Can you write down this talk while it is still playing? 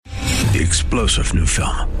the explosive new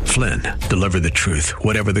film, Flynn, Deliver the Truth,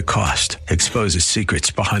 Whatever the Cost, exposes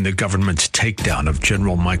secrets behind the government's takedown of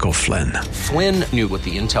General Michael Flynn. Flynn knew what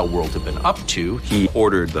the intel world had been up to. He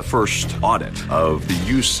ordered the first audit of the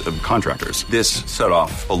use of contractors. This set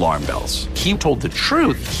off alarm bells. He told the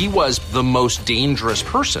truth. He was the most dangerous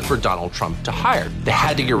person for Donald Trump to hire. They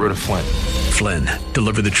had to get rid of Flynn. Flynn,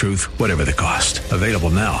 Deliver the Truth, Whatever the Cost. Available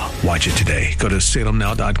now. Watch it today. Go to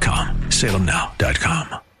salemnow.com.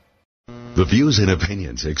 salemnow.com. The views and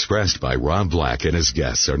opinions expressed by Rob Black and his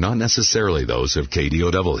guests are not necessarily those of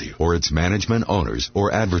KDOW or its management, owners,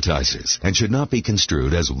 or advertisers, and should not be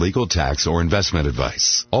construed as legal, tax, or investment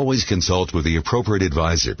advice. Always consult with the appropriate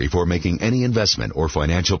advisor before making any investment or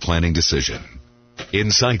financial planning decision.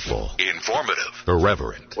 Insightful, informative,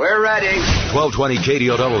 irreverent. We're ready. 1220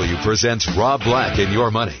 KDOW presents Rob Black and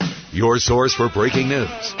Your Money. Your source for breaking news,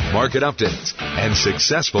 market updates, and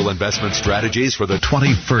successful investment strategies for the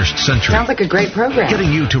 21st century. Sounds like a great program.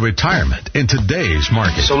 Getting you to retirement in today's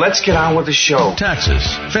market. So let's get on with the show. Taxes,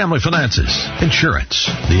 family finances, insurance,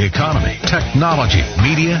 the economy, technology,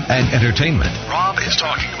 media, and entertainment. Rob is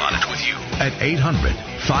talking about it with you at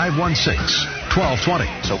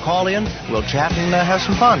 800-516-1220. So call in, we'll chat and have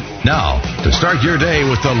some fun. Now, to start your day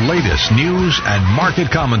with the latest news and market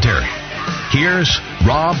commentary, here's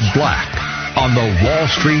Rob Black on the Wall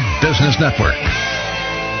Street Business Network.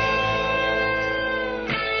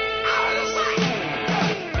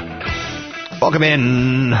 Welcome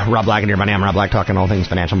in, Rob Black and Your Money. I'm Rob Black, talking all things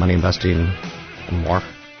financial, money, investing, and more.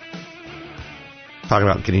 Talking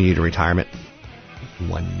about getting you to retirement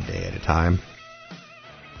one day at a time.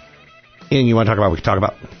 Anything you want to talk about, we can talk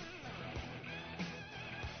about.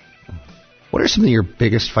 What are some of your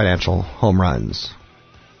biggest financial home runs?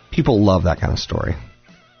 People love that kind of story.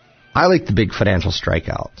 I like the big financial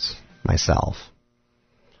strikeouts myself.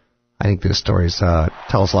 I think those stories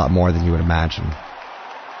tell us a lot more than you would imagine.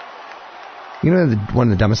 You know, one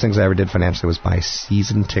of the dumbest things I ever did financially was buy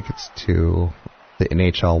season tickets to the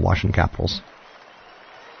NHL Washington Capitals.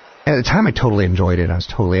 And at the time, I totally enjoyed it. I was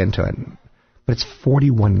totally into it. But it's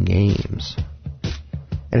 41 games.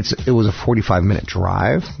 And it was a 45-minute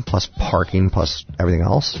drive, plus parking, plus everything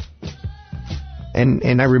else.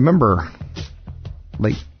 And I remember,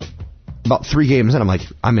 like, about 3 games in, I'm like,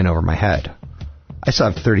 I'm in over my head. I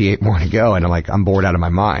still have 38 more to go, and I'm bored out of my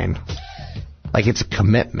mind. Like, it's a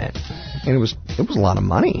commitment. And it was a lot of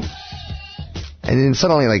money. And then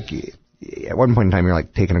suddenly, like, at one point in time, you're,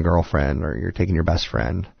 like, taking a girlfriend, or you're taking your best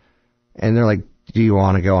friend. And they're like, do you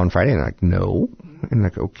want to go on Friday? And they're like, no. And I'm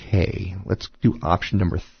like, okay, let's do option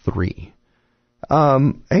number 3.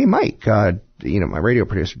 Hey, Mike, my radio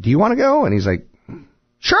producer, do you want to go? And he's like,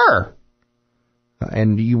 sure.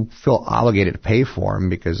 And you feel obligated to pay for him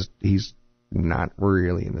because he's not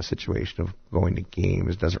really in the situation of going to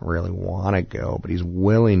games, doesn't really want to go, but he's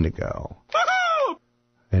willing to go.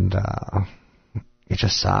 And it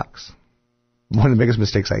just sucks. One of the biggest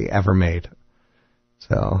mistakes I ever made.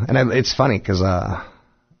 So, and it's funny because I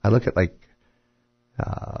look at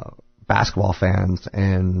basketball fans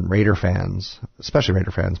and Raider fans, especially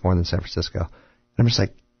Raider fans more than San Francisco. And I'm just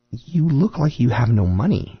like, you look like you have no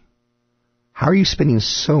money. How are you spending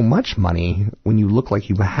so much money when you look like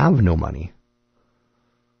you have no money?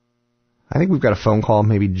 I think we've got a phone call,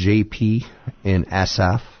 maybe JP in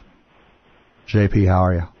SF. JP, how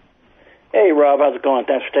are you? Hey, Rob, how's it going?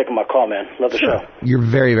 Thanks for taking my call, man. Love the show. You're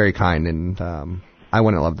very, very kind, and I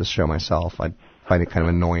wouldn't love this show myself. I find it kind of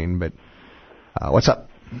annoying, but what's up?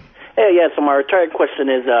 Hey, yeah, so my retired question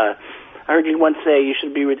is, I heard you once say you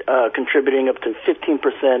should be contributing up to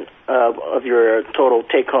 15% of your total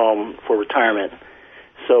take-home for retirement.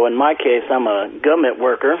 So in my case, I'm a government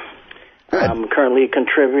worker. Good. I'm currently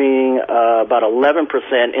contributing about 11%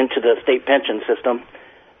 into the state pension system.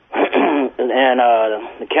 And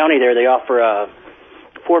the county there, they offer a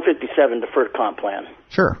 457 deferred comp plan.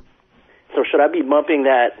 Sure. So should I be bumping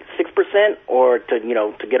that 6% or to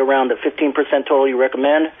get around the 15% total you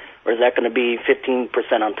recommend? Or is that going to be 15%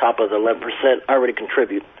 on top of the 11% I already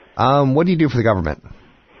contribute? What do you do for the government?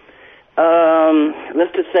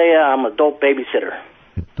 Let's just say I'm an adult babysitter.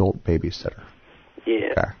 Adult babysitter.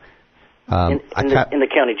 Yeah. Okay. In the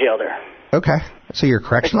county jail there. Okay. So you're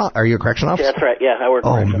correctional? Are you a correctional officer? Yeah, that's right. Yeah, I work.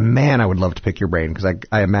 Oh man, I would love to pick your brain because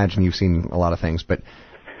I imagine you've seen a lot of things. But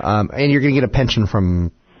and you're going to get a pension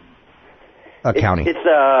from a county. It's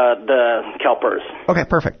the CalPERS. Okay,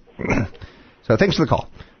 perfect. So thanks for the call.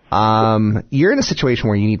 You're in a situation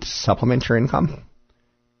where you need to supplement your income.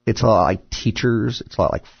 It's a lot like teachers. It's a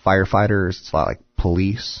lot like firefighters. It's a lot like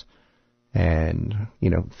police. And,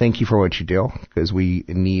 thank you for what you do because we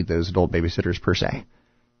need those adult babysitters per se.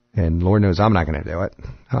 And Lord knows I'm not going to do it.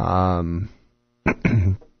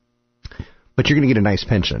 But you're going to get a nice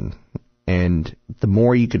pension. And the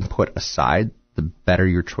more you can put aside, the better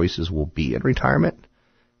your choices will be in retirement.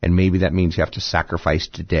 And maybe that means you have to sacrifice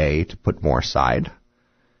today to put more aside.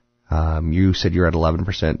 You said you're at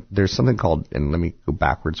 11%. There's something called, and let me go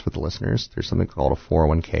backwards for the listeners, there's something called a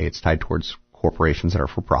 401k. It's tied towards corporations that are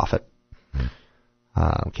for profit.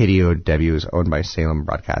 KDOW is owned by Salem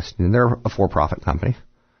Broadcasting, and they're a for-profit company.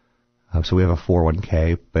 So we have a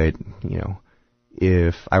 401k, but, you know,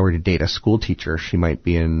 if I were to date a school teacher, she might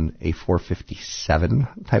be in a 457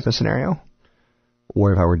 type of scenario.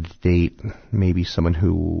 Or if I were to date maybe someone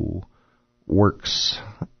who works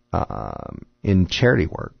in charity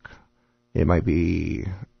work, it might be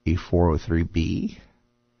a 403b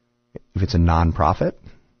if it's a nonprofit.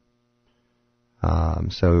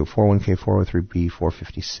 So 401k, 403b,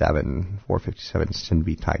 457. 457s tend to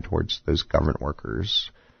be tied towards those government workers,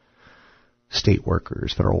 state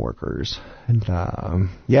workers, federal workers. And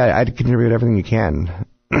I'd contribute everything you can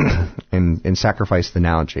and sacrifice the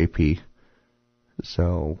now, JP.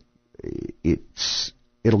 So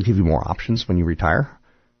it'll give you more options when you retire.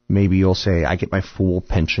 Maybe you'll say, I get my full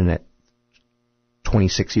pension at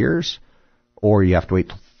 26 years, or you have to wait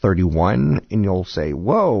till 31, and you'll say,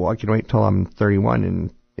 whoa, I can wait till I'm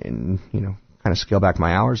 31 and you know, kind of scale back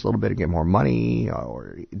my hours a little bit and get more money,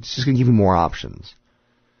 or it's just going to give you more options.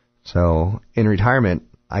 So in retirement,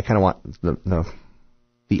 I kind of want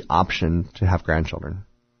the option to have grandchildren.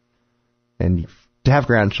 And to have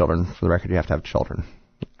grandchildren, for the record, you have to have children.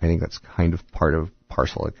 I think that's kind of part of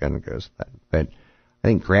parcel that kind of goes with that. But I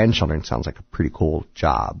think grandchildren sounds like a pretty cool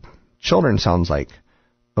job. Children sounds like,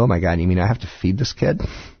 oh my God, you mean I have to feed this kid?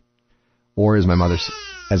 Or as my mother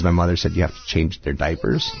said, you have to change their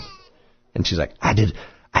diapers. And she's like, I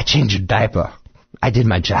changed your diaper. I did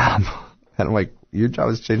my job. And I'm like, your job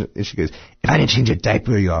is changing. And she goes, if I didn't change your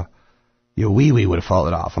diaper, your wee-wee would have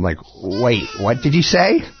fallen off. I'm like, wait, what did you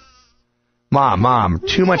say? Mom,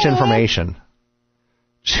 too much information.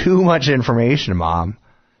 Too much information, Mom.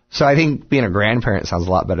 So I think being a grandparent sounds a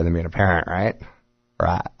lot better than being a parent, right?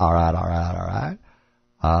 All right.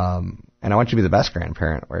 And I want you to be the best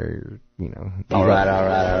grandparent where, you know. All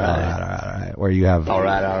right. Where you have. All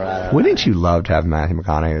right. Wouldn't you love to have Matthew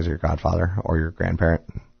McConaughey as your godfather or your grandparent?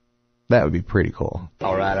 That would be pretty cool.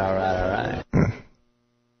 All right.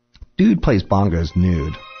 Dude plays bongos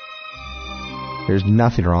nude. There's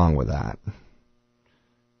nothing wrong with that.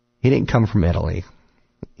 He didn't come from Italy.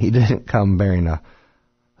 He didn't come bearing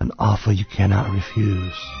an offer you cannot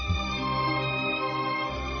refuse.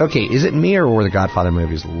 Okay, is it me or were the Godfather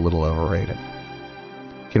movies a little overrated?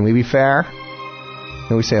 Can we be fair?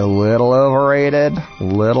 Can we say a little overrated? A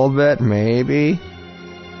little bit, maybe?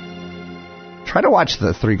 Try to watch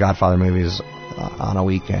the 3 Godfather movies on a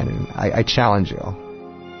weekend, and I challenge you.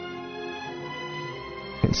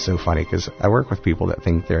 It's so funny because I work with people that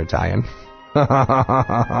think they're Italian.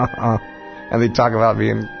 And they talk about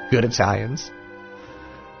being good Italians.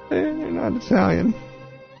 And you're not Italian.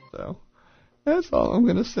 So, that's all I'm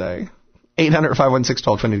going to say.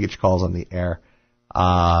 800-516-1220 to get your calls on the air.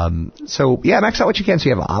 Max out what you can so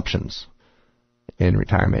you have options in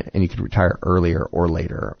retirement. And you can retire earlier or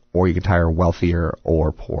later. Or you can retire wealthier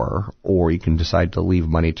or poorer. Or you can decide to leave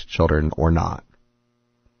money to children or not.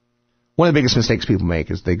 One of the biggest mistakes people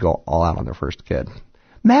make is they go all out on their first kid.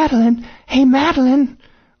 Madeline, hey Madeline.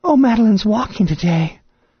 Oh, Madeline's walking today.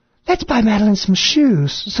 Let's buy Madeline some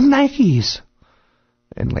shoes, some Nikes.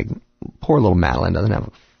 And like, poor little Madeline doesn't have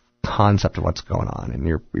a concept of what's going on, and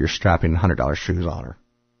you're strapping $100 shoes on her.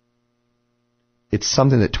 It's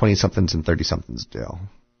something that 20-somethings and 30-somethings do.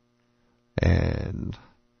 And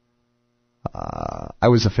I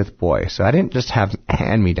was a 5th boy, so I didn't just have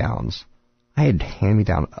hand-me-downs. I had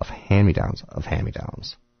hand-me-down of hand-me-downs of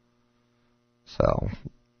hand-me-downs. So,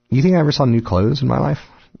 you think I ever saw new clothes in my life?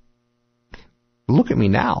 Look at me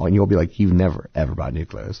now, and you'll be like, you've never, ever bought new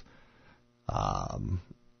clothes.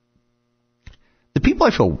 The people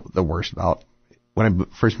I feel the worst about when I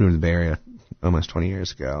first moved to the Bay Area almost 20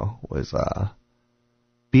 years ago was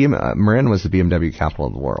Marin was the BMW capital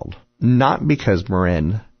of the world. Not because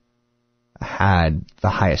Marin had the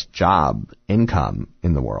highest job income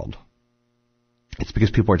in the world. It's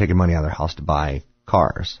because people are taking money out of their house to buy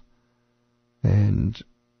cars. And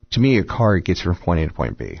to me, a car gets you from point A to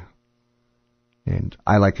point B. And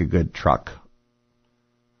I like a good truck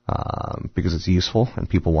because it's useful and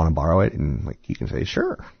people want to borrow it. And like you can say,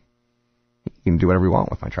 sure, you can do whatever you want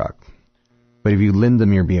with my truck. But if you lend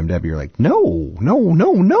them your BMW, you're like, no,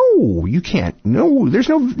 you can't. No, there's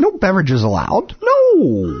no beverages allowed.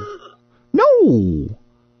 No.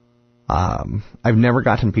 I've never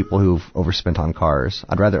gotten people who've overspent on cars.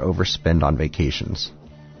 I'd rather overspend on vacations.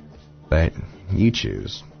 But you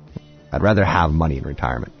choose. I'd rather have money in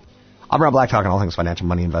retirement. I'm Rob Black, talking all things financial,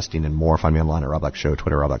 money, investing, and more. Find me online at Rob Black Show,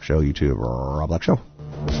 Twitter, Rob Black Show, YouTube, Rob Black Show.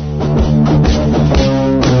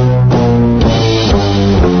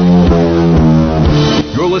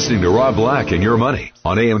 You're listening to Rob Black and Your Money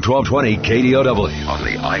on AM 1220 KDOW on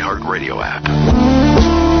the iHeartRadio app.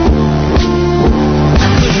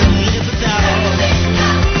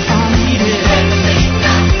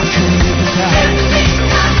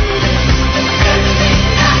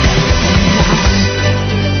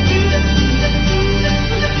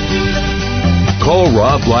 Call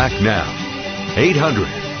Rob Black now.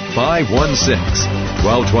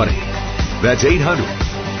 800-516-1220. That's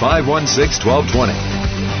 800-516-1220.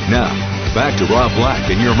 Now, back to Rob Black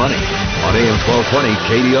and Your Money on AM 1220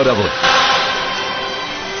 KDOW.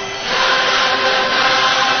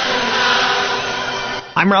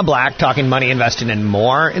 I'm Rob Black, talking money, investing, and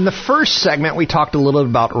more. In the first segment, we talked a little bit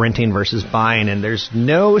about renting versus buying, and there's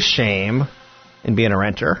no shame in being a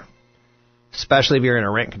renter, especially if you're in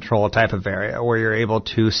a rent control type of area where you're able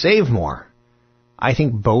to save more. I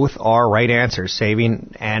think both are right answers,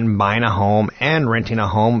 saving and buying a home and renting a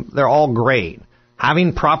home. They're all great.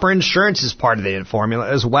 Having proper insurance is part of the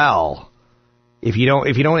formula as well. If you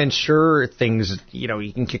don't insure things,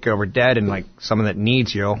 you can kick over dead, and like someone that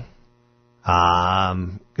needs you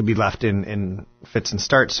could be left in fits and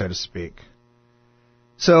starts, so to speak.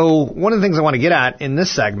 So one of the things I want to get at in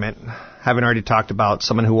this segment, having already talked about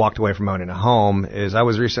someone who walked away from owning a home, is I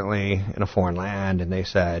was recently in a foreign land, and they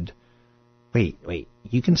said, wait,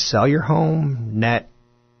 you can sell your home net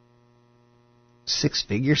 6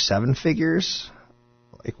 figures, 7 figures?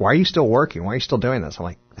 Like, why are you still working? Why are you still doing this? I'm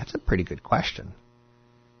like, that's a pretty good question.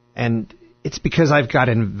 And it's because I've got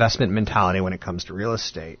an investment mentality when it comes to real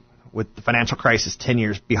estate. With the financial crisis 10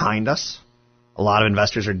 years behind us, a lot of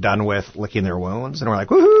investors are done with licking their wounds, and we're like,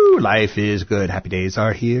 woohoo, life is good. Happy days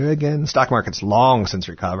are here again. Stock market's long since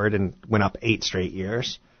recovered and went up 8 straight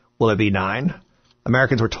years. Will it be 9?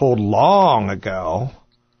 Americans were told long ago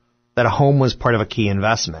that a home was part of a key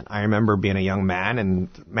investment. I remember being a young man, and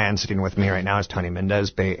the man sitting with me right now is Tony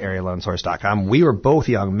Mendez, BayAreaLoanSource.com. We were both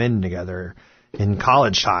young men together in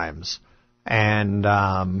college times. And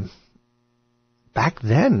back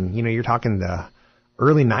then, you're talking the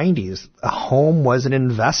early 90s, a home was an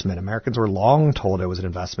investment. Americans were long told it was an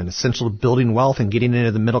investment, essential to building wealth and getting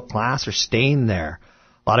into the middle class or staying there.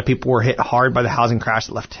 A lot of people were hit hard by the housing crash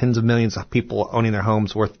that left tens of millions of people owning their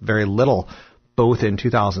homes worth very little, both in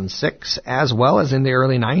 2006 as well as in the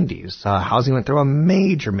early 90s. Housing went through a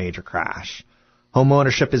major, major crash. Home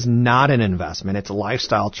ownership is not an investment. It's a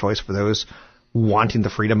lifestyle choice for those wanting the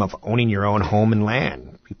freedom of owning your own home and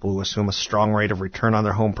land. People who assume a strong rate of return on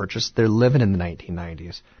their home purchase, they're living in the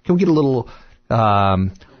 1990s. Can we get a little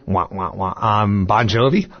Bon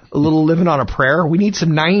Jovi? A little Living on a Prayer? We need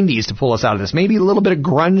some 90s to pull us out of this. Maybe a little bit of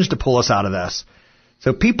grunge to pull us out of this.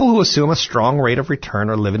 So people who assume a strong rate of return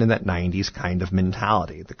are living in that 90s kind of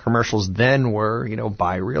mentality. The commercials then were,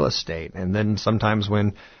 buy real estate. And then sometimes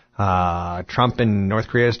when Trump and North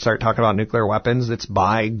Korea start talking about nuclear weapons, it's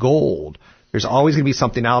buy gold. There's always going to be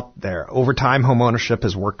something out there. Over time, home ownership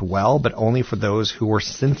has worked well, but only for those who are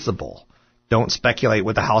sensible. Don't speculate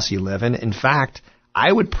with the house you live in. In fact,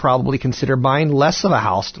 I would probably consider buying less of a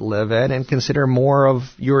house to live in and consider more of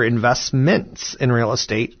your investments in real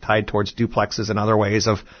estate tied towards duplexes and other ways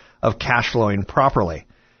of cash flowing properly.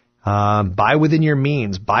 Buy within your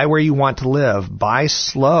means. Buy where you want to live. Buy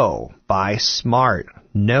slow. Buy smart.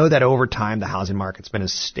 Know that over time the housing market's been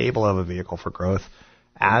as stable of a vehicle for growth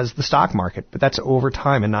as the stock market, but that's over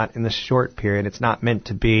time and not in the short period. It's not meant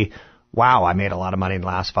to be, wow, I made a lot of money in the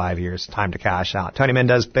last 5 years. Time to cash out. Tony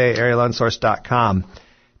Mendez, BayAreaLoanSource.com.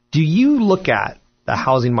 Do you look at the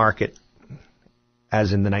housing market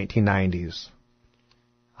as in the 1990s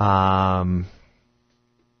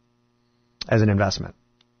as an investment?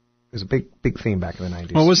 It was a big theme back in the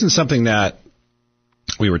 90s. Well, it wasn't something that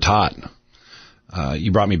we were taught.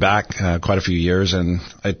 You brought me back quite a few years, and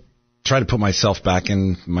I tried to put myself back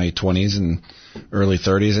in my 20s and early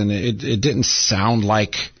 30s, and it didn't sound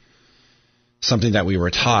like something that we were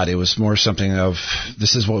taught. It was more something of,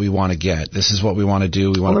 this is what we want to get. This is what we want to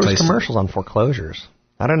do. We want to place commercials on foreclosures.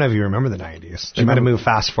 I don't know if you remember the 90s. They might have moved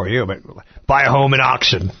fast for you, but buy a home in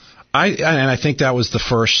auction. I think that was the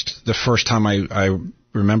first time I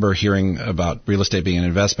remember hearing about real estate being an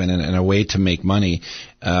investment and a way to make money.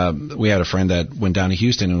 We had a friend that went down to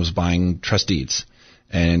Houston and was buying trust deeds.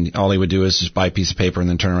 And all he would do is just buy a piece of paper and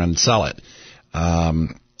then turn around and sell it.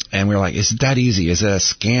 And we were like, is it that easy? Is it a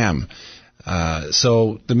scam?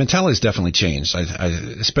 So the mentality's definitely changed,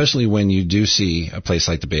 especially when you do see a place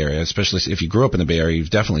like the Bay Area, especially if you grew up in the Bay Area, you've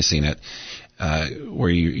definitely seen it, where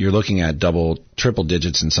you're looking at double, triple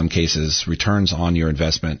digits in some cases, returns on your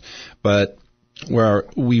investment. But where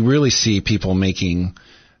we really see people making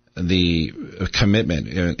the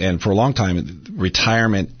commitment, and for a long time,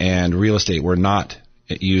 retirement and real estate were not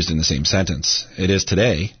used in the same sentence. It is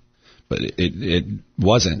today, but it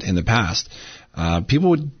wasn't in the past. People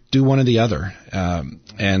would do one or the other.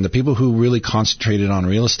 And the people who really concentrated on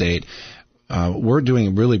real estate were doing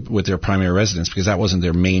it really with their primary residence, because that wasn't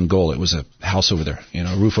their main goal. It was a house over their,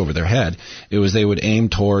 a roof over their head. It was they would aim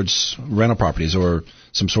towards rental properties or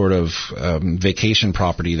some sort of vacation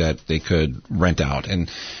property that they could rent out. And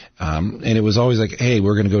it was always like, hey,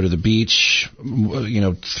 we're going to go to the beach,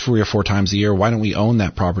 3 or 4 times a year. Why don't we own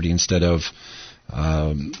that property instead of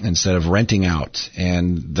renting out,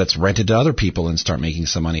 and that's rented to other people and start making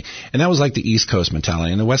some money. And that was like the East Coast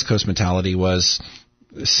mentality. And the West Coast mentality was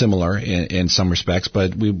similar in some respects,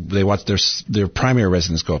 but they watched their primary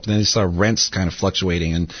residence go up. And then they saw rents kind of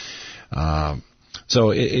fluctuating. And so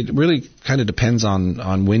it really kind of depends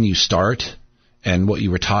on when you start and what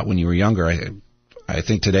you were taught when you were younger. I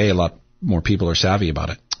think today a lot more people are savvy about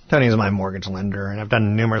it. Tony is my mortgage lender, and I've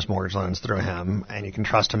done numerous mortgage loans through him, and you can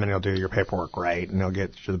trust him, and he'll do your paperwork right, and he'll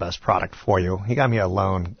get you the best product for you. He got me a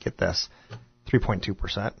loan, get this,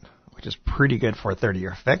 3.2%, which is pretty good for a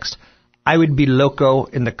 30-year fixed. I would be loco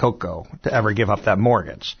in the coco to ever give up that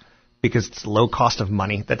mortgage, because it's low cost of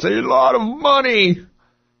money. That's a lot of money!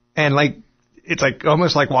 And it's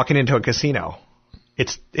almost like walking into a casino.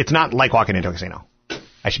 It's not like walking into a casino.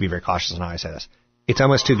 I should be very cautious on how I say this. It's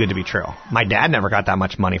almost too good to be true. My dad never got that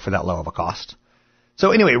much money for that low of a cost.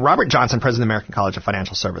 So anyway, Robert Johnson, president of the American College of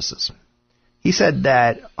Financial Services, he said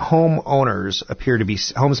that homes appear to be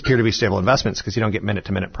stable investments because you don't get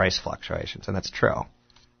minute-to-minute price fluctuations, and that's true.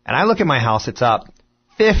 And I look at my house, it's up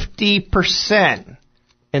 50%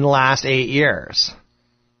 in the last 8 years.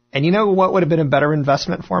 And you know what would have been a better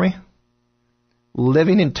investment for me?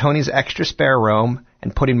 Living in Tony's extra spare room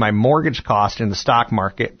and putting my mortgage cost in the stock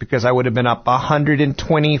market, because I would have been up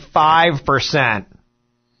 125%.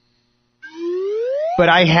 But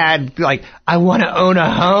I had, I want to own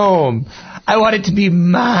a home. I want it to be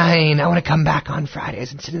mine. I want to come back on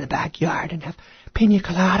Fridays and sit in the backyard and have pina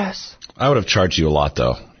coladas. I would have charged you a lot,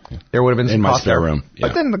 though. There would have been some in my cost spare there. room. Yeah.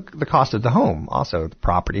 But then the cost of the home, also the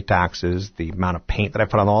property taxes, the amount of paint that I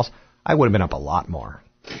put on the walls, I would have been up a lot more.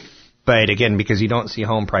 But again, because you don't see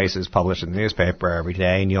home prices published in the newspaper every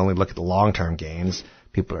day, and you only look at the long-term gains,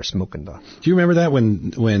 people are smoking the... Do you remember that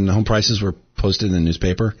when home prices were posted in the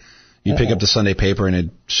newspaper? You'd pick up the Sunday paper and it'd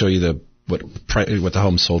show you what the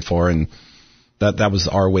home sold for, and that was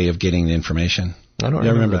our way of getting the information. I don't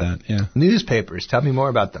remember that. Yeah. Newspapers, tell me more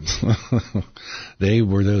about them. They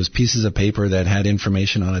were those pieces of paper that had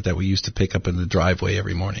information on it that we used to pick up in the driveway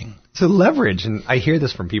every morning. So leverage, and I hear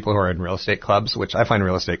this from people who are in real estate clubs, which I find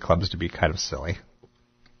real estate clubs to be kind of silly.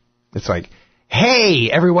 It's like,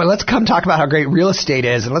 hey, everyone, let's come talk about how great real estate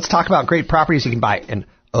is, and let's talk about great properties you can buy. And,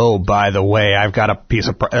 oh, by the way, I've got a piece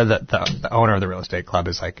of... the owner of the real estate club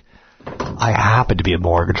is like, I happen to be a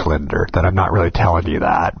mortgage lender, that I'm not really telling you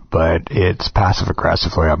that, but it's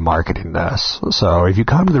passive-aggressively I'm marketing this. So if you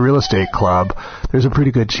come to the real estate club, there's a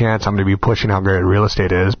pretty good chance I'm going to be pushing how great real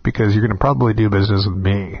estate is, because you're going to probably do business with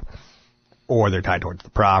me. Or they're tied towards the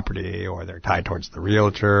property, or they're tied towards the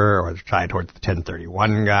realtor, or they're tied towards the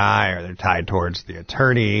 1031 guy, or they're tied towards the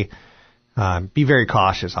attorney. Be very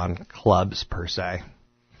cautious on clubs, per se.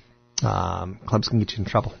 Clubs can get you in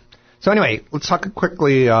trouble. So anyway, let's talk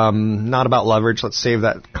quickly, not about leverage. Let's save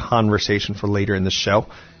that conversation for later in the show.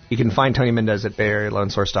 You can find Tony Mendez at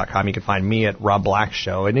BayAreaLoanSource.com. You can find me at Rob Black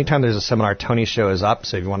Show. Anytime there's a seminar, Tony's show is up.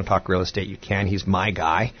 So if you want to talk real estate, you can. He's my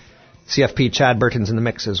guy. CFP Chad Burton's in the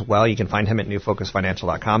mix as well. You can find him at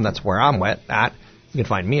NewFocusFinancial.com. That's where I'm at. You can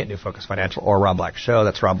find me at New Focus Financial or Rob Black Show.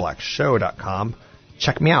 That's RobBlackShow.com.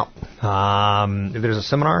 Check me out. If there's a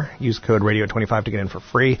seminar, use code Radio25 to get in for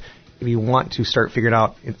free. If you want to start figuring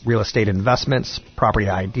out real estate investments, property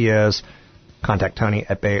ideas, contact Tony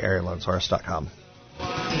at BayAreaLoanSource.com.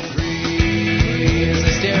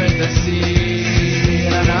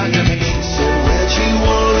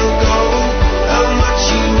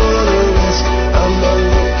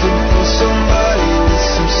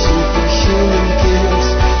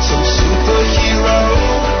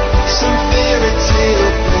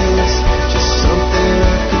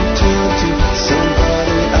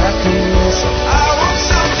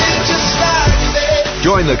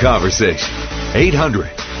 Join the conversation.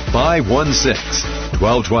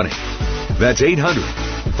 800-516-1220. That's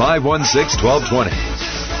 800-516-1220.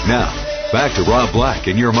 Now, Back to Rob Black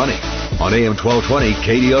and Your Money on AM 1220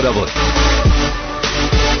 KDOW.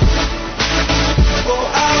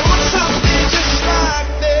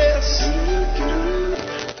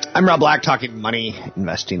 I'm Rob Black, talking money,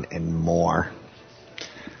 investing, and more.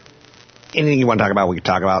 Anything you want to talk about, we can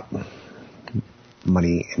talk about.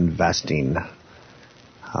 Money, investing,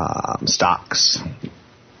 stocks.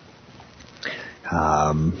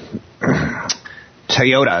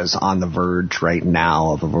 Toyota is on the verge right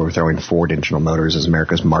now of overthrowing Ford and General Motors as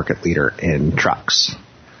America's market leader in trucks.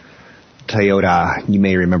 Toyota, you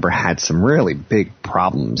may remember, had some really big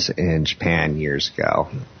problems in Japan years ago.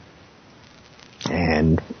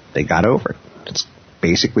 And they got over it. It's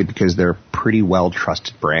basically because they're a pretty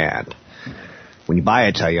well-trusted brand. When you buy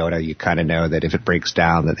a Toyota, you kind of know that if it breaks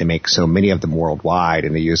down, that they make so many of them worldwide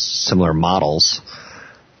and they use similar models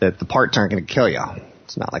that the parts aren't going to kill you.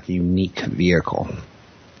 It's not like a unique vehicle.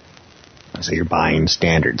 So you're buying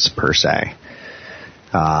standards per se.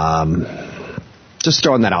 Just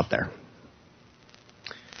throwing that out there.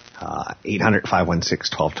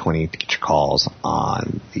 800-516-1220 to get your calls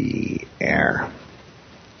on the air.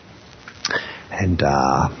 And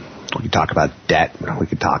we could talk about debt. We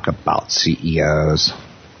could talk about CEOs.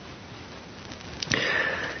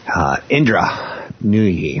 Indra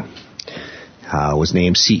Nooyi was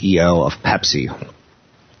named CEO of Pepsi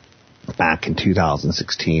back in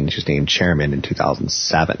 2016. She was named chairman in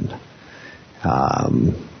 2007. Did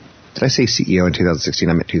I say CEO in 2016?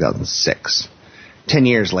 I meant 2006. 10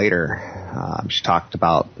 years later, she talked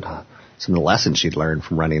about some of the lessons she'd learned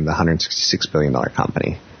from running the $166 billion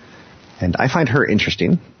company. And I find her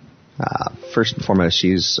interesting. First and foremost,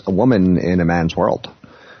 she's a woman in a man's world.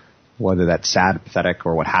 Whether that's sad, pathetic,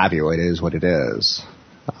 or what have you, it is what it is.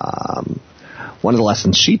 One of the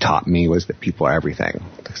lessons she taught me was that people are everything.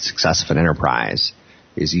 The success of an enterprise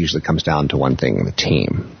usually comes down to one thing, the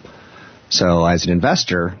team. So as an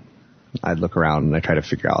investor, I'd look around and I try to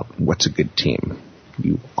figure out what's a good team.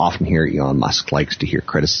 You often hear Elon Musk likes to hear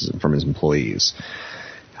criticism from his employees.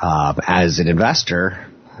 As an investor,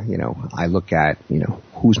 I look at,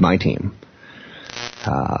 who's my team?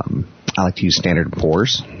 I like to use Standard &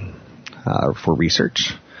 Poor's for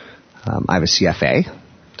research. I have a CFA,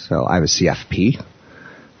 so I have a CFP.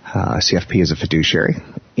 CFP is a fiduciary.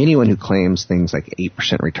 Anyone who claims things like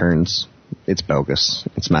 8% returns, it's bogus,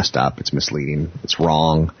 it's messed up, it's misleading, it's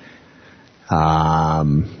wrong.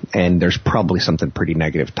 And there's probably something pretty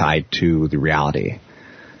negative tied to the reality.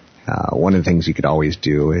 One of the things you could always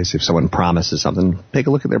do is if someone promises something, take a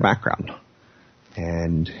look at their background.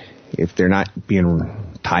 And if they're not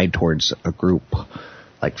being tied towards a group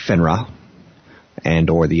like FINRA and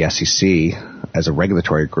or the SEC as a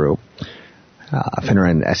regulatory group, FINRA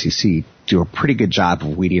and SEC do a pretty good job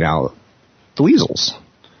of weeding out the weasels.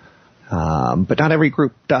 But not every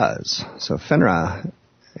group does. So FINRA,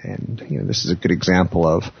 and this is a good example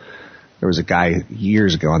of, there was a guy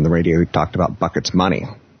years ago on the radio who talked about Bucket's money.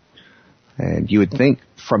 And you would think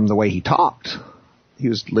from the way he talked, he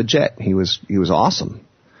was legit. He was awesome.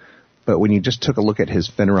 But when you just took a look at his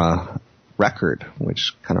FINRA record,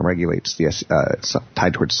 which kind of regulates the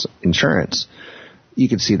tied towards insurance, you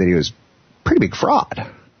could see that he was pretty big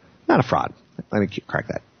fraud. Not a fraud. Let me correct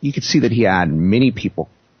that. You could see that he had many people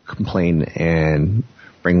complain and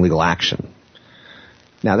bring legal action.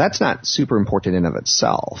 Now, that's not super important in of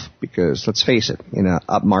itself because, let's face it, in an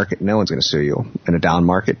up market, no one's going to sue you. In a down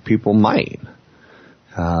market, people might.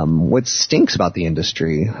 What stinks about the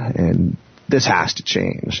industry, and this has to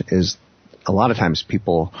change, is a lot of times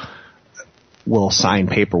people will sign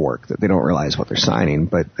paperwork that they don't realize what they're signing,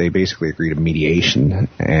 but they basically agree to mediation.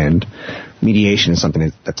 And mediation is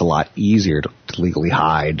something that's a lot easier to legally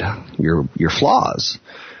hide your flaws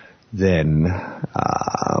than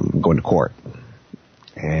going to court.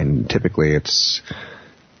 And typically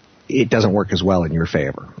it doesn't work as well in your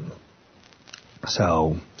favor.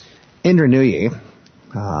 So Indra Nooyi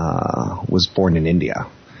was born in India.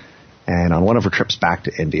 And on one of her trips back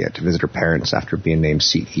to India to visit her parents after being named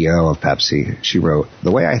CEO of Pepsi, she wrote,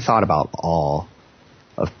 "The way I thought about all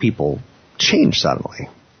of people changed suddenly.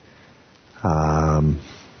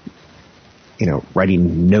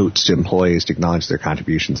 Writing notes to employees to acknowledge their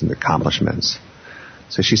contributions and accomplishments."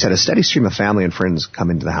 So she said, "A steady stream of family and friends come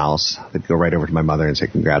into the house. They'd go right over to my mother and say,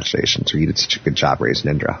 'Congratulations, or you did such a good job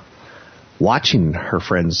raising Indra.' Watching her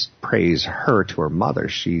friends praise her to her mother,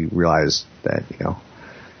 she realized that,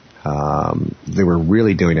 they were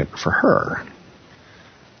really doing it for her."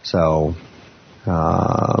 So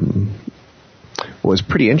what was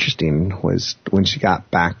pretty interesting was when she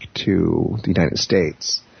got back to the United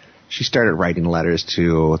States, she started writing letters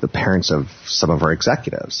to the parents of some of our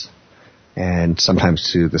executives. and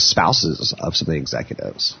sometimes to the spouses of some of the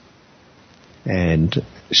executives. And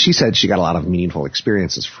she said she got a lot of meaningful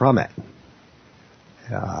experiences from it.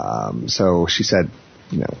 So she said,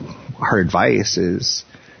 her advice is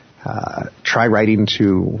try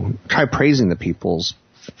praising the people's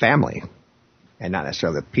family and not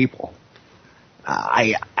necessarily the people.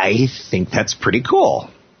 I think that's pretty cool.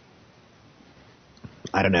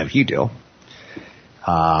 I don't know if you do.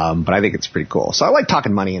 But I think it's pretty cool. So I like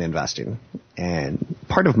talking money and investing. And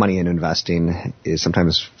part of money and investing is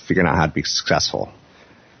sometimes figuring out how to be successful.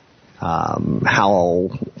 How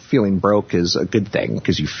feeling broke is a good thing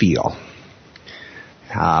because you feel.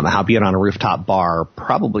 How being on a rooftop bar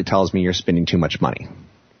probably tells me you're spending too much money.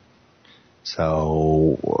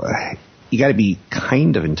 So you got to be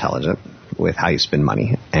kind of intelligent with how you spend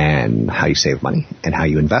money and how you save money and how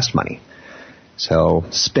you invest money. So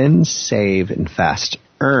spend, save, invest,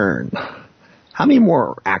 earn. How many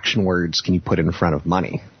more action words can you put in front of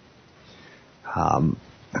money? I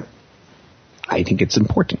think it's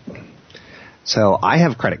important. So I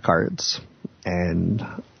have credit cards, and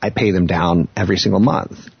I pay them down every single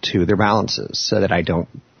month to their balances so that I don't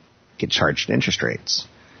get charged interest rates.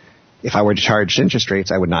 If I were to charge interest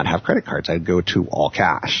rates, I would not have credit cards. I'd go to all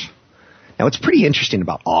cash. Now, what's pretty interesting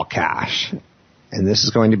about all cash, and this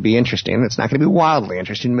is going to be interesting. It's not going to be wildly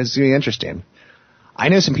interesting, but it's going to be interesting. I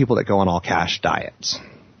know some people that go on all cash diets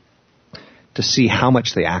to see how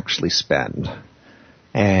much they actually spend.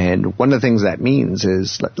 And one of the things that means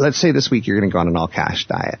is, let's say this week you're going to go on an all cash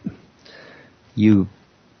diet. You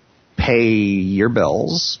pay your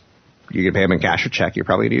bills. You can pay them in cash or check. You're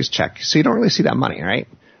probably going to use check. So you don't really see that money, right?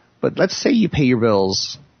 But let's say you pay your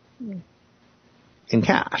bills in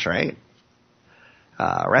cash, right?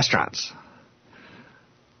 Restaurants.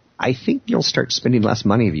 I think you'll start spending less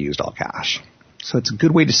money if you used all cash. So it's a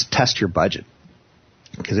good way to test your budget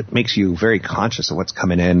because it makes you very conscious of what's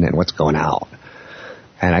coming in and what's going out.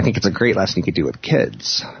 And I think it's a great lesson you could do with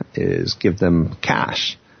kids is give them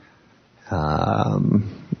cash and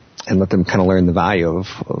let them kind of learn the value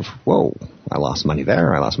of, whoa, I lost money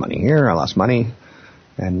there, I lost money here, I lost money.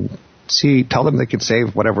 And tell them they could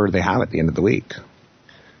save whatever they have at the end of the week.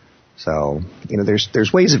 So,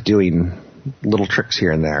 there's ways of doing little tricks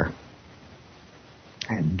here and there.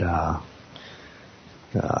 And I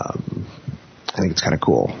think it's kind of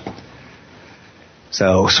cool.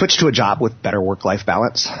 So switch to a job with better work-life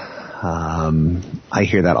balance. I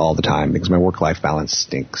hear that all the time because my work-life balance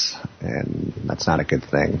stinks, and that's not a good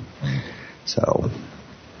thing. So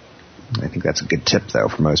I think that's a good tip, though,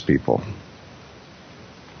 for most people.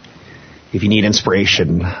 If you need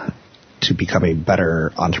inspiration to become a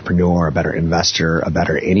better entrepreneur, a better investor, a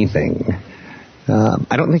better anything,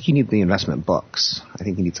 I don't think you need the investment books. I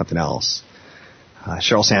think you need something else.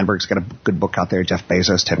 Sheryl Sandberg's got a good book out there, Jeff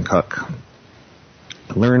Bezos, Tim Cook.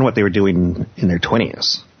 Learn what they were doing in their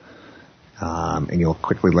 20s. And you'll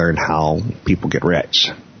quickly learn how people get rich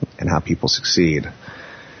and how people succeed.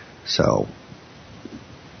 So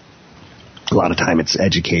a lot of time it's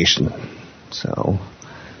education. So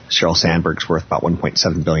Sheryl Sandberg's worth about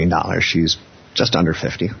 $1.7 billion. She's just under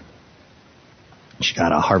 50. She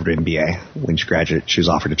got a Harvard MBA. When she graduated, she was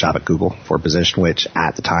offered a job at Google for a position which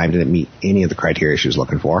at the time didn't meet any of the criteria she was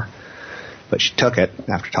looking for. But she took it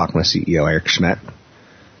after talking with CEO Eric Schmidt.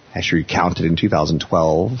 As she recounted in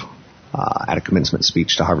 2012 at a commencement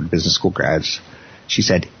speech to Harvard Business School grads, he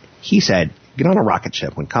said, get on a rocket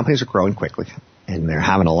ship when companies are growing quickly and they're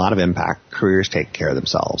having a lot of impact. Careers take care of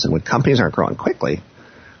themselves. And when companies aren't growing quickly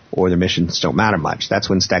or their missions don't matter much, that's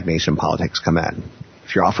when stagnation politics come in.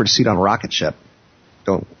 If you're offered a seat on a rocket ship,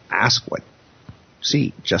 don't ask what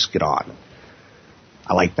seat, just get on.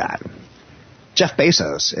 I like that. Jeff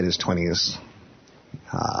Bezos in his 20s,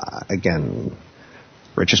 again,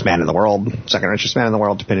 richest man in the world, second richest man in the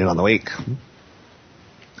world, depending on the week.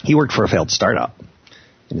 He worked for a failed startup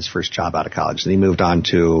in his first job out of college. Then he moved on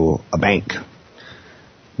to a bank.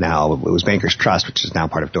 Now, it was Bankers Trust, which is now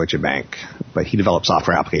part of Deutsche Bank. But he developed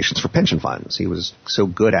software applications for pension funds. He was so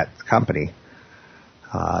good at the company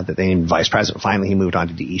that they named vice president. Finally, he moved on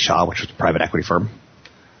to D.E. Shaw, which was a private equity firm.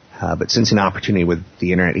 But since an opportunity with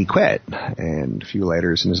the internet, he quit. And a few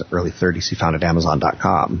later, in his early 30s, he founded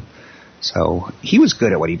Amazon.com. So he was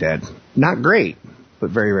good at what he did. Not great,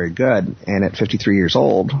 but very, very good. And at 53 years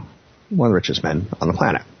old, one of the richest men on the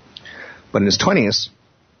planet. But in his 20s,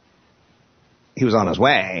 he was on his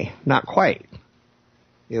way. Not quite.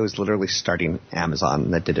 It was literally starting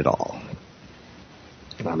Amazon that did it all.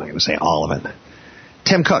 And I'm not going to say all of it.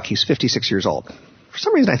 Tim Cook, he's 56 years old. For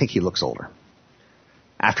some reason, I think he looks older.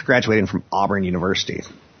 After graduating from Auburn University,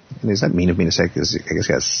 and is that mean of me to say because I guess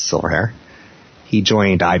he has silver hair? He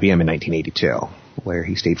joined IBM in 1982, where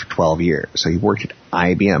he stayed for 12 years. So he worked at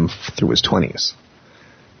IBM through his 20s.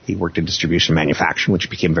 He worked in distribution manufacturing, which he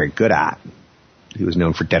became very good at. He was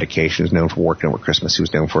known for dedication. He was known for working over Christmas. He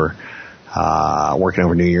was known for working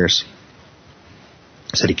over New Year's.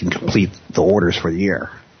 So that he can complete the orders for the year.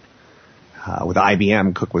 With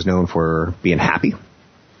IBM, Cook was known for being happy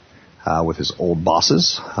with his old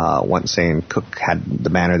bosses. Once saying Cook had the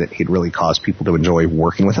manner that he'd really caused people to enjoy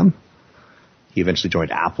working with him. He eventually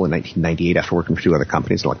joined Apple in 1998 after working for two other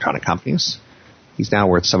companies, electronic companies. He's now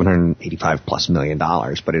worth $785+ million,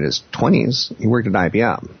 but in his 20s, he worked at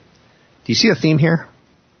IBM. Do you see a theme here?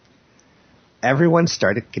 Everyone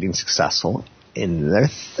started getting successful in their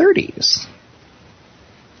 30s.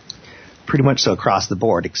 Pretty much so across the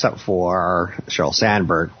board, except for Sheryl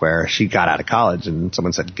Sandberg, where she got out of college and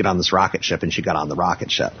someone said, get on this rocket ship, and she got on the rocket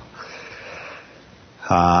ship.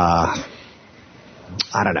 I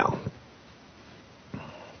don't know.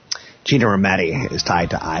 Gina Rometty is tied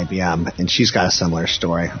to IBM, and she's got a similar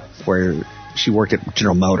story where she worked at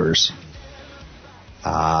General Motors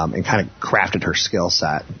and kind of crafted her skill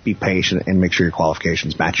set. Be patient and make sure your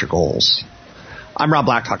qualifications match your goals. I'm Rob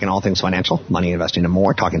Black, talking all things financial, money, investing, and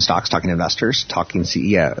more, talking stocks, talking investors, talking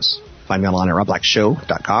CEOs. Find me online at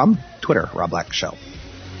robblackshow.com, Twitter, Rob Black Show.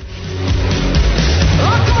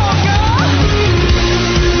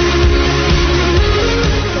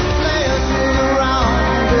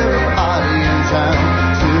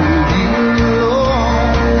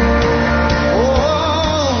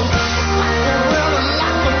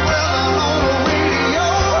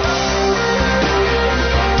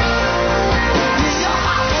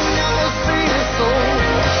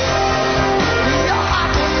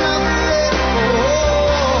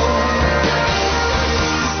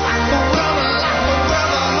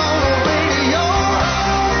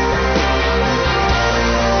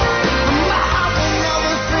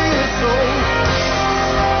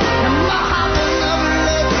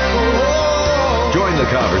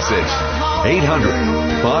 Conversation.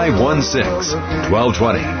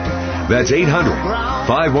 800-516-1220. That's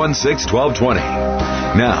 800-516-1220.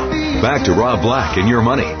 Now, back to Rob Black and Your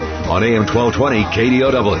Money on AM 1220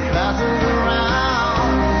 KDOW.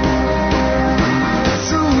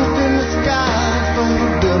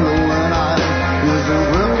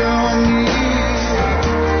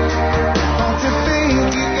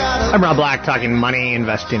 I'm Rob Black, talking money,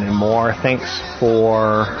 investing, and more. Thanks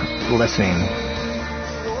for listening.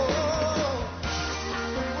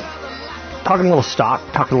 Talking a little stock,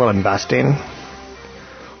 talking a little investing.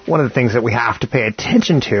 One of the things that we have to pay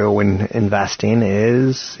attention to when investing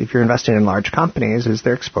is, if you're investing in large companies, is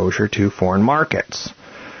their exposure to foreign markets.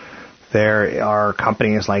 There are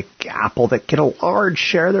companies like Apple that get a large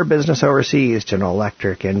share of their business overseas, General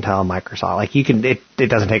Electric, Intel, Microsoft. Like it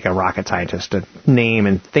doesn't take a rocket scientist to name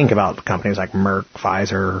and think about companies like Merck,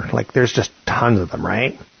 Pfizer. Like there's just tons of them,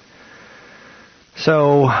 right?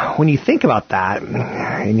 So when you think about that,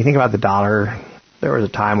 and you think about the dollar, there was a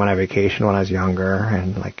time when I vacationed when I was younger,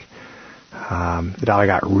 and the dollar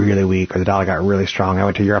got really weak or the dollar got really strong. I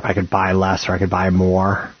went to Europe, I could buy less or I could buy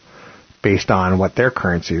more based on what their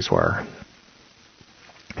currencies were.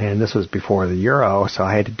 And this was before the euro, so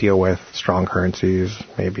I had to deal with strong currencies,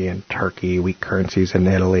 maybe in Turkey, weak currencies in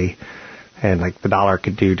Italy, and like the dollar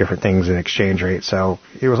could do different things in exchange rate. So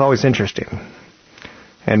it was always interesting.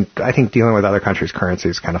 And I think dealing with other countries' currency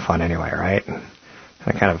is kind of fun anyway, right? And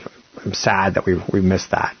I'm sad that we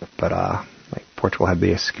missed that. But like Portugal had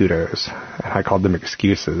the escudos, and I called them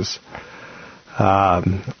excuses,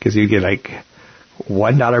 because you get like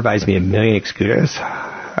 $1 buys me 1 million escudos.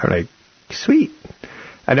 I'm like, sweet.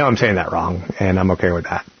 I know I'm saying that wrong, and I'm okay with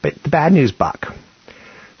that. But the bad news buck.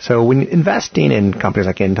 So when investing in companies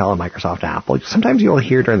like Intel and Microsoft and Apple, sometimes you'll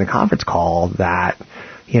hear during the conference call that,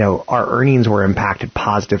 you know, our earnings were impacted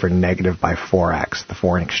positive or negative by Forex, the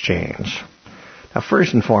foreign exchange. Now,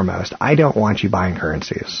 first and foremost, I don't want you buying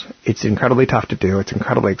currencies. It's incredibly tough to do. It's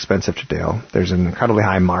incredibly expensive to do. There's an incredibly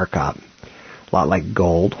high markup, a lot like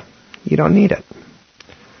gold. You don't need it.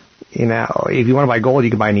 You know, if you want to buy gold, you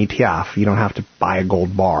can buy an ETF. You don't have to buy a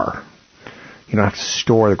gold bar. You don't have to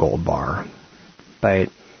store the gold bar. But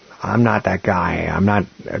I'm not that guy. I'm not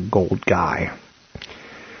a gold guy.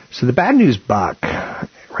 So the bad news buck,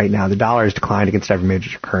 right now, the dollar has declined against every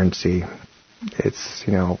major currency. It's,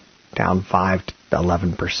 you know, down 5 to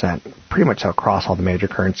 11%, pretty much across all the major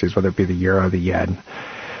currencies, whether it be the euro, the yen,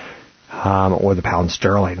 or the pound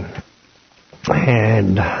sterling.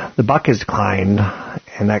 And the buck has declined,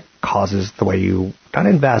 and that causes the way you not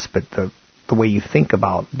invest, but the way you think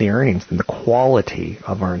about the earnings and the quality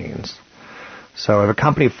of earnings. So if a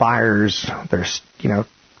company fires their,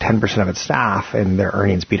 10% of its staff and their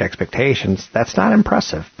earnings beat expectations, that's not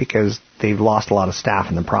impressive because they've lost a lot of staff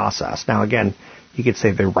in the process. Now, again, you could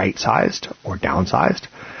say they're right-sized or downsized,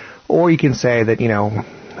 or you can say that,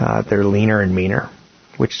 they're leaner and meaner,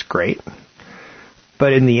 which is great.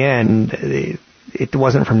 But in the end, it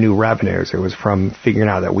wasn't from new revenues. It was from figuring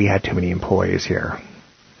out that we had too many employees here.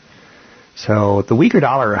 So the weaker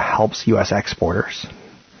dollar helps U.S. exporters.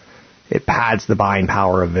 It pads the buying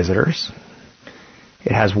power of visitors.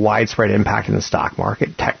 It has widespread impact in the stock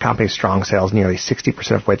market. Tech companies' strong sales, nearly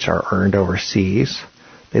 60% of which are earned overseas.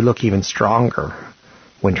 They look even stronger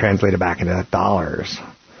when translated back into dollars.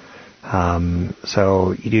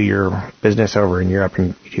 So you do your business over in Europe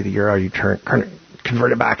and you do the euro, you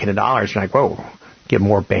convert it back into dollars, and whoa, get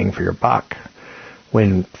more bang for your buck.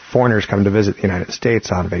 When foreigners come to visit the United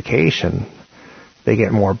States on vacation, they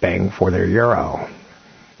get more bang for their euro.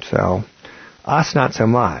 So us, not so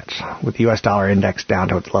much. With the U.S. dollar index down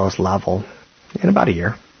to its lowest level in about a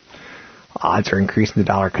year, odds are increasing the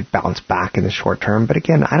dollar could bounce back in the short term. But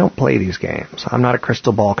again, I don't play these games. I'm not a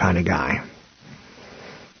crystal ball kind of guy.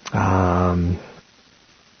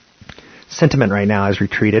 Sentiment right now has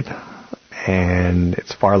retreated, and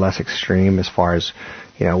it's far less extreme as far as,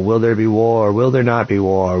 will there be war? Will there not be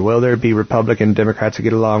war? Will there be Republican Democrats that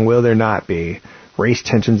get along? Will there not be? Race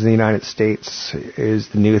tensions in the United States is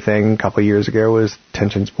the new thing. A couple of years ago was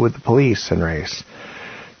tensions with the police and race.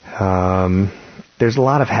 There's a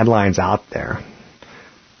lot of headlines out there.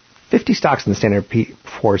 50 stocks in the Standard &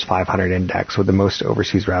 Poor's 500 index with the most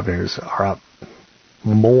overseas revenues are up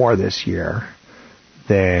more this year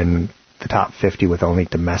than the top 50 with only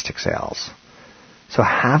domestic sales. So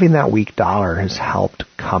having that weak dollar has helped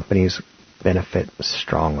companies benefit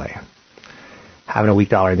strongly. Having a weak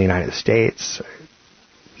dollar in the United States,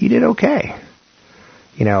 you did okay.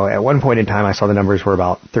 At one point in time, I saw the numbers were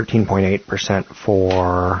about 13.8%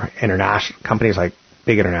 for international companies, like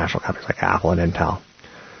big international companies like Apple and Intel,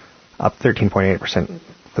 up 13.8%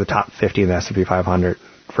 for the top 50 in the S&P 500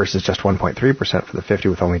 versus just 1.3% for the 50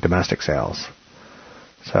 with only domestic sales.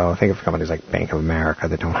 So think of companies like Bank of America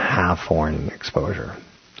that don't have foreign exposure.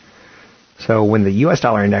 So when the U.S.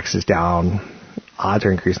 dollar index is down, odds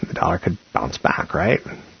are increasing the dollar could bounce back, right?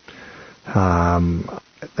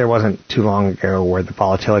 There wasn't too long ago where the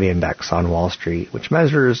volatility index on Wall Street, which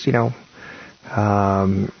measures,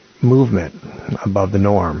 movement above the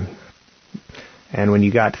norm. And when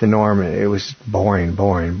you got to the norm, it was boring.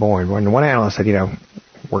 When one analyst said,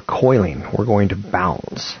 we're coiling, we're going to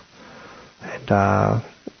bounce. And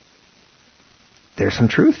there's some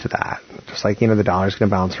truth to that. Just like, the dollar's going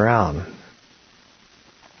to bounce around.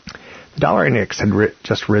 The dollar index had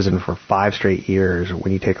just risen for 5 straight years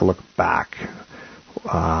when you take a look back,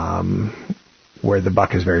 where the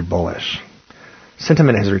buck is very bullish.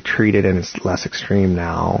 Sentiment has retreated and it's less extreme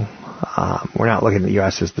now. We're not looking at the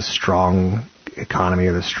U.S. as the strong economy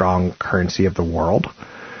or the strong currency of the world.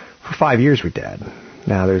 For 5 years we did.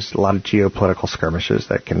 Now there's a lot of geopolitical skirmishes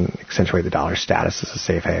that can accentuate the dollar's status as a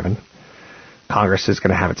safe haven. Congress is going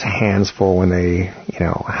to have its hands full when they,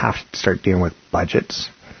 have to start dealing with budgets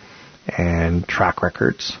and track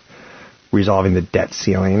records. Resolving the debt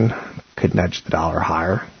ceiling could nudge the dollar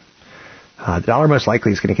higher. The dollar most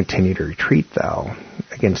likely is going to continue to retreat, though,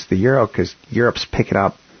 against the euro because Europe's picking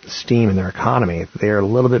up steam in their economy. They're a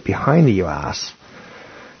little bit behind the U.S.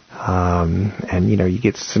 And, you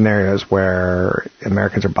get scenarios where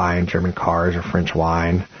Americans are buying German cars or French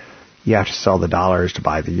wine. You have to sell the dollars to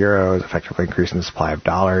buy the euros, effectively increasing the supply of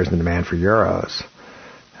dollars and the demand for euros.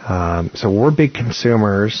 So we're big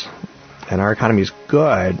consumers, and our economy is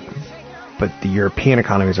good, but the European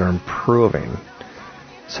economies are improving.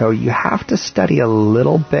 So you have to study a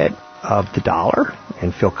little bit of the dollar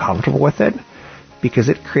and feel comfortable with it because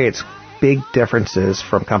it creates big differences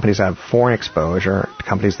from companies that have foreign exposure to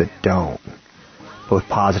companies that don't, both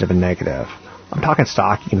positive and negative. I'm talking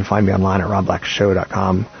stock. You can find me online at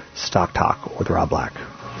robblackshow.com, Stock Talk with Rob Black.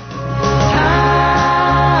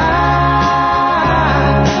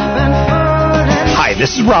 Hi,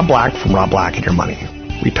 this is Rob Black from Rob Black and Your Money.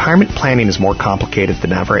 Retirement planning is more complicated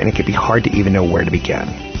than ever, and it can be hard to even know where to begin.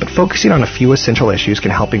 But focusing on a few essential issues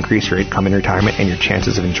can help increase your income in retirement and your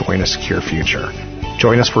chances of enjoying a secure future.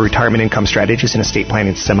 Join us for Retirement Income Strategies and Estate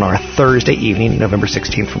Planning Seminar Thursday evening, November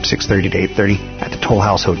 16th from 6:30 to 8:30 at the Toll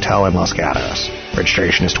House Hotel in Los Gatos.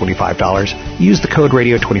 Registration is $25. Use the code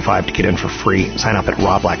RADIO25 to get in for free. Sign up at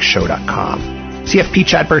robblackshow.com. CFP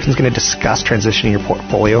Chad Burton's going to discuss transitioning your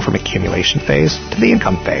portfolio from accumulation phase to the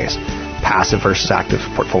income phase. Passive versus active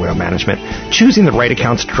portfolio management, choosing the right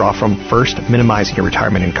accounts to draw from first, minimizing your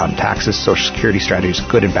retirement income taxes, Social Security strategies,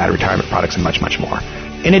 good and bad retirement products, and much, much more.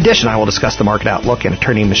 In addition, I will discuss the market outlook, and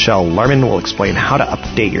attorney Michelle Larman will explain how to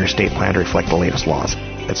update your estate plan to reflect the latest laws.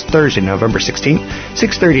 That's Thursday, November 16th,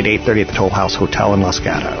 6:30 to 8:30 at the Toll House Hotel in Los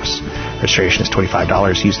Gatos. Registration is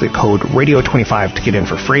 $25. Use the code RADIO25 to get in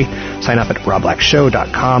for free. Sign up at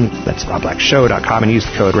robblackshow.com. That's robblackshow.com, and use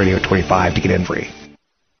the code RADIO25 to get in free.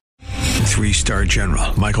 3-star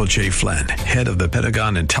General Michael J. Flynn, head of the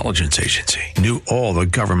Pentagon Intelligence Agency, knew all the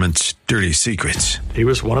government's dirty secrets. He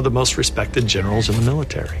was one of the most respected generals in the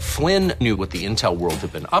military. Flynn knew what the intel world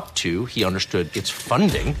had been up to. He understood its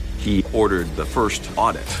funding. He ordered the first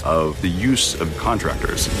audit of the use of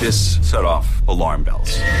contractors. This set off alarm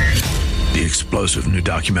bells. The explosive new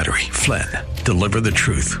documentary, Flynn, Deliver the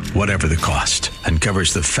Truth, Whatever the Cost,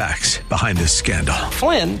 uncovers the facts behind this scandal.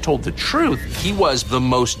 Flynn told the truth. He was the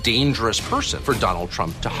most dangerous person for Donald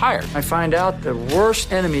Trump to hire. I find out the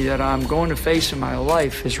worst enemy that I'm going to face in my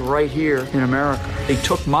life is right here in America. They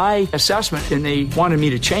took my assessment and they wanted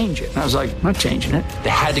me to change it. And I was like, I'm not changing it. They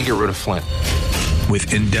had to get rid of Flynn.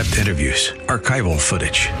 With in-depth interviews, archival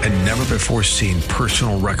footage, and never-before-seen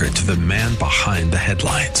personal records of the man behind the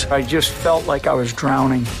headlines. I just felt like I was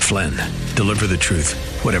drowning. Flynn, Deliver the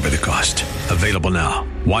Truth, Whatever the Cost. Available now.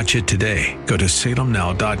 Watch it today. Go to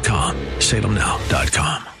salemnow.com.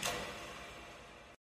 salemnow.com.